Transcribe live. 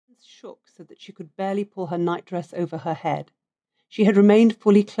hands shook so that she could barely pull her nightdress over her head. She had remained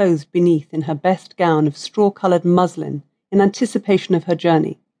fully clothed beneath in her best gown of straw-coloured muslin in anticipation of her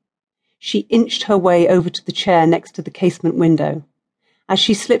journey. She inched her way over to the chair next to the casement window. As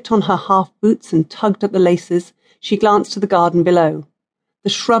she slipped on her half-boots and tugged at the laces, she glanced to the garden below. The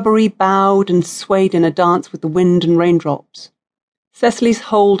shrubbery bowed and swayed in a dance with the wind and raindrops. Cecily's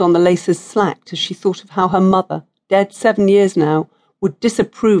hold on the laces slacked as she thought of how her mother, dead 7 years now, would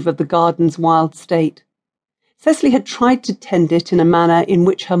disapprove of the garden's wild state. Cecily had tried to tend it in a manner in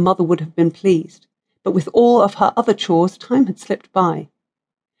which her mother would have been pleased, but with all of her other chores, time had slipped by.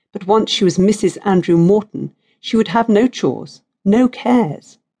 But once she was Mrs. Andrew Morton, she would have no chores, no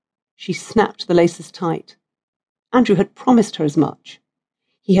cares. She snapped the laces tight. Andrew had promised her as much.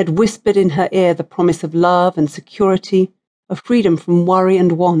 He had whispered in her ear the promise of love and security, of freedom from worry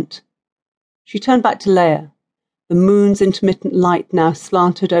and want. She turned back to Leah. The moon's intermittent light now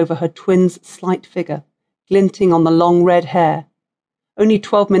slanted over her twin's slight figure, glinting on the long red hair. Only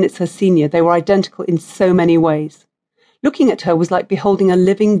 12 minutes her senior, they were identical in so many ways. Looking at her was like beholding a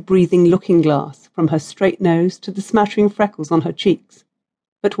living, breathing looking-glass, from her straight nose to the smattering freckles on her cheeks.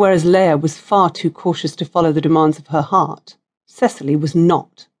 But whereas Leah was far too cautious to follow the demands of her heart, Cecily was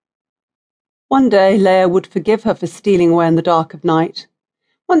not. One day Leah would forgive her for stealing away in the dark of night.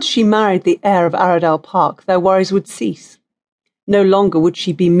 Once she married the heir of Arundel Park, their worries would cease. No longer would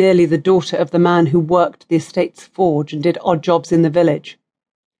she be merely the daughter of the man who worked the estate's forge and did odd jobs in the village.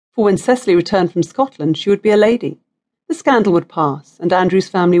 For when Cecily returned from Scotland, she would be a lady. The scandal would pass, and Andrew's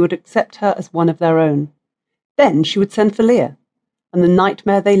family would accept her as one of their own. Then she would send for Leah, and the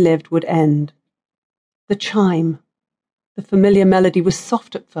nightmare they lived would end. The chime. The familiar melody was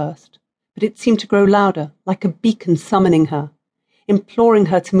soft at first, but it seemed to grow louder, like a beacon summoning her, imploring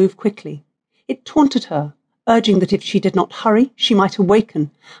her to move quickly. It taunted her, urging that if she did not hurry, she might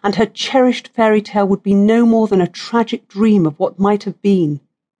awaken, and her cherished fairy tale would be no more than a tragic dream of what might have been.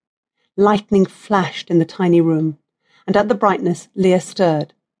 Lightning flashed in the tiny room, and at the brightness Leah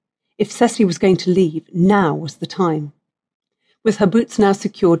stirred. If Cecily was going to leave, now was the time. With her boots now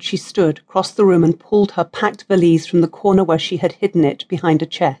secured, she stood, crossed the room and pulled her packed valise from the corner where she had hidden it behind a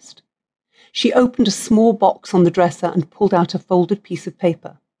chest. She opened a small box on the dresser and pulled out a folded piece of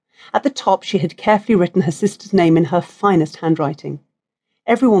paper. At the top she had carefully written her sister's name in her finest handwriting.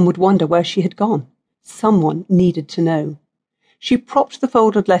 Everyone would wonder where she had gone. Someone needed to know. She propped the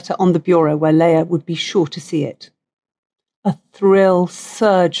folded letter on the bureau where Leah would be sure to see it. A thrill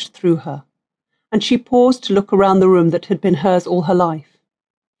surged through her, and she paused to look around the room that had been hers all her life.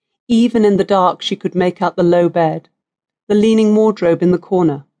 Even in the dark she could make out the low bed, the leaning wardrobe in the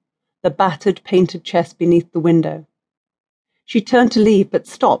corner, the battered painted chest beneath the window. She turned to leave, but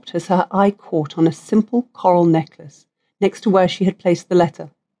stopped as her eye caught on a simple coral necklace next to where she had placed the letter.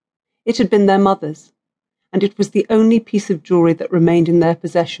 It had been their mother's, and it was the only piece of jewellery that remained in their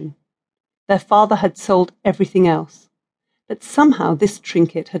possession. Their father had sold everything else, but somehow this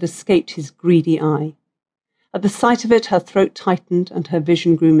trinket had escaped his greedy eye. At the sight of it her throat tightened and her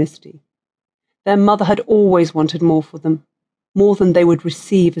vision grew misty. Their mother had always wanted more for them, more than they would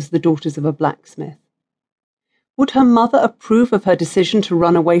receive as the daughters of a blacksmith. Would her mother approve of her decision to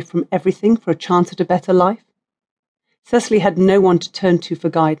run away from everything for a chance at a better life? Cecily had no one to turn to for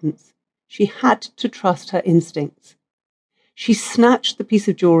guidance. She had to trust her instincts. She snatched the piece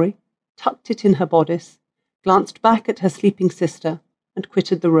of jewellery, tucked it in her bodice, glanced back at her sleeping sister, and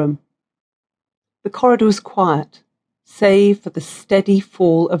quitted the room. The corridor was quiet, save for the steady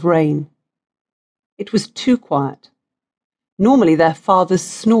fall of rain. It was too quiet. Normally their father's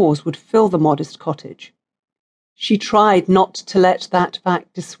snores would fill the modest cottage. She tried not to let that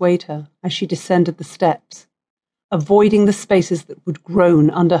fact dissuade her as she descended the steps, avoiding the spaces that would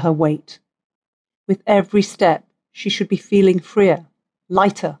groan under her weight. With every step she should be feeling freer,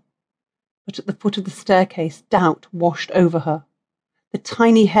 lighter. But at the foot of the staircase, doubt washed over her. The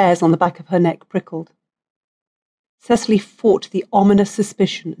tiny hairs on the back of her neck prickled. Cecily fought the ominous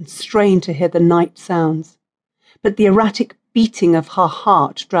suspicion and strained to hear the night sounds, but the erratic beating of her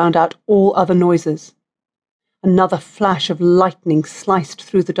heart drowned out all other noises. Another flash of lightning sliced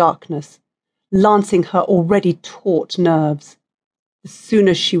through the darkness, lancing her already taut nerves. The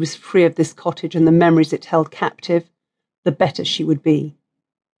sooner she was free of this cottage and the memories it held captive, the better she would be.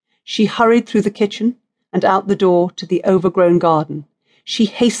 She hurried through the kitchen and out the door to the overgrown garden. She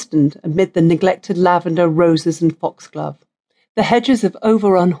hastened amid the neglected lavender, roses and foxglove. The hedges of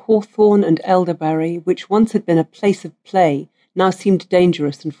overrun hawthorn and elderberry, which once had been a place of play, now seemed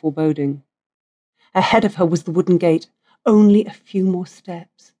dangerous and foreboding. Ahead of her was the wooden gate. Only a few more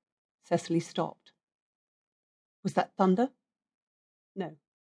steps. Cecily stopped. Was that thunder? No.